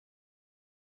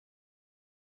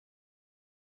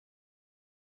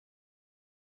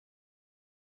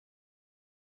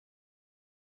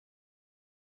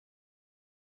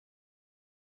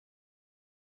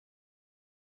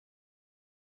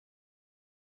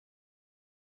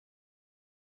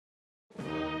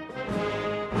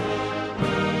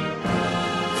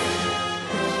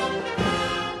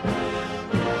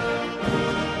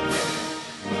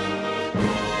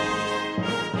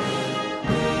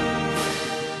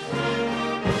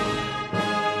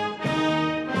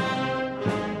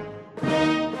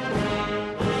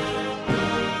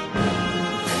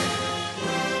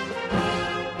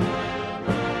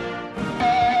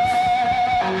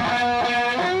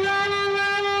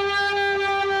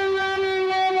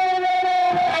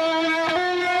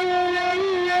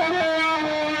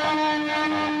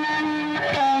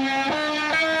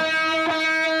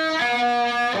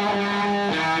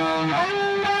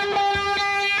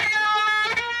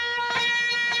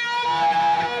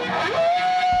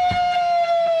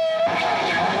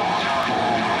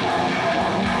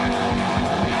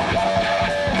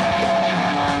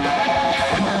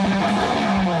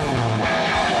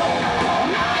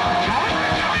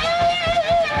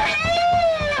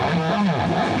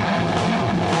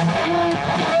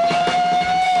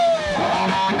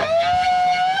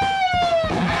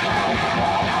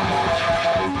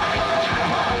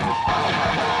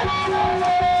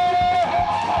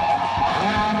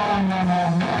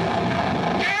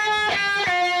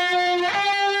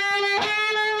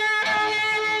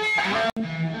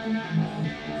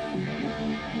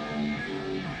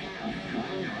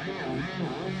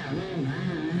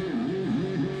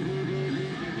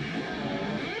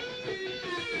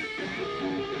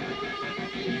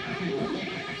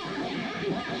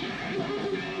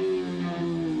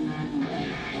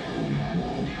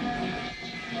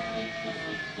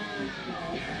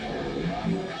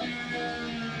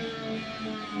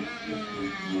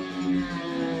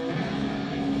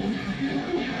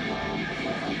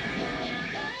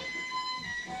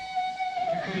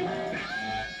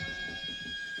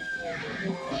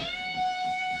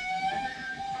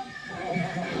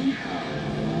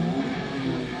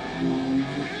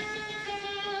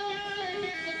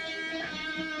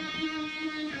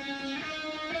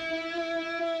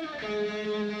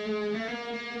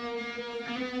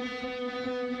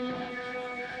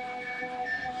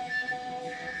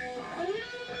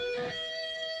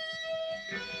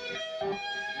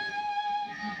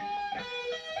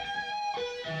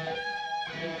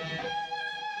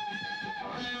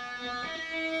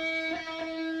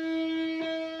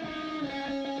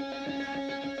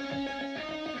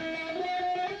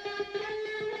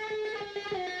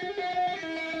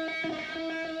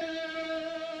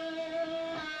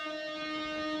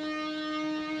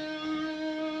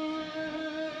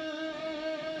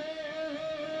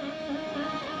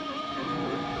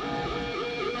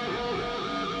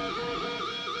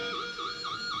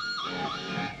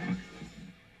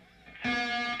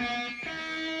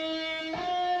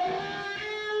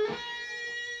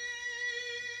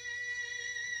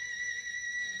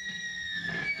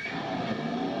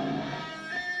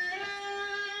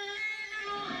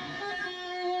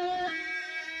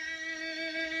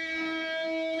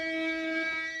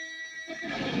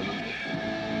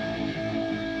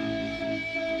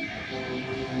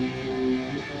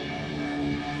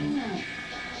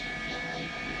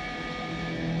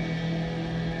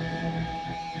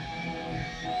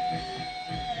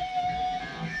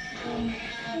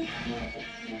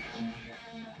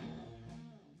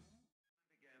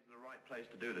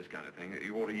place to do this kind of thing.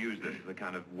 You ought to use this as a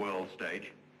kind of world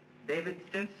stage. David,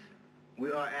 since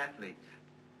we are athletes,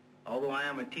 although I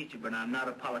am a teacher, but I'm not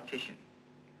a politician,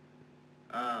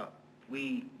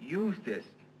 we use this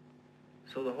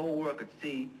so the whole world could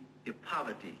see the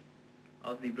poverty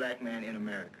of the black man in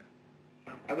America.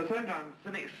 At the same time,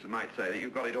 cynics might say that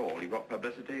you've got it all. You've got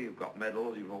publicity, you've got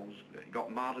medals, you've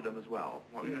got martyrdom as well.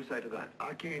 What are you going to say to that?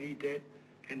 I can't eat that,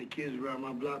 and the kids around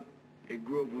my block, they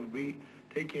grew up with me,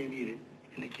 they can't eat it.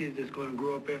 And the kids that's going to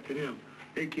grow up after them,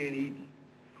 they can't eat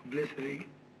publicity,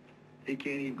 they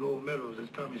can't eat gold medals, as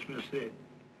Tommy Smith said.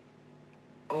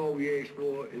 All we ask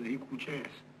for is equal chance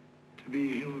to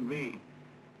be a human being.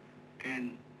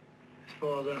 And as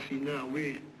far as I see now,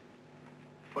 we're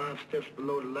 5 steps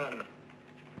below the ladder.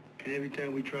 And every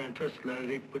time we try and touch the ladder,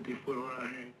 they put their foot on our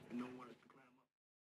hand.